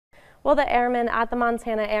Well, the airmen at the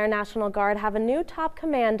Montana Air National Guard have a new top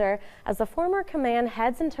commander as the former command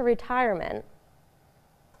heads into retirement.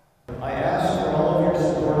 I ask for all of your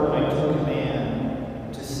support when I took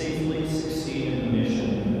command to safely succeed in the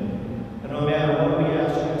mission. And no matter what we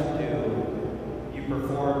ask you to do, you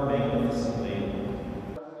perform magnificently.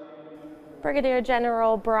 Brigadier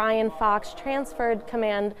General Brian Fox transferred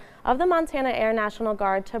command of the Montana Air National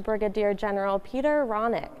Guard to Brigadier General Peter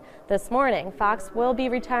Hronek. This morning, Fox will be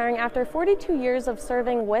retiring after 42 years of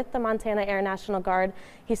serving with the Montana Air National Guard.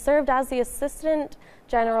 He served as the Assistant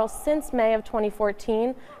General since May of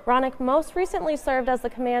 2014. Hronek most recently served as the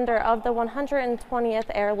commander of the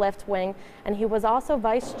 120th Airlift Wing, and he was also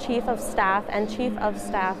Vice Chief of Staff and Chief of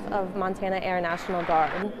Staff of Montana Air National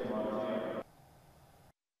Guard.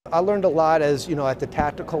 I learned a lot as, at the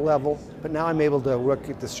tactical level, but now I'm able to work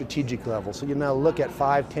at the strategic level. So, look at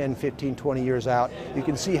 5, 10, 15, 20 years out. You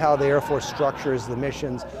can see how the Air Force structures the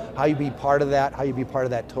missions, how you be part of that, how you be part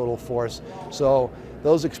of that total force. So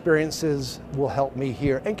those experiences will help me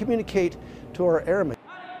here and communicate to our airmen.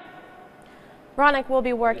 Hronek will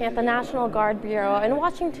be working at the National Guard Bureau in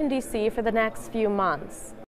Washington, D.C. for the next few months.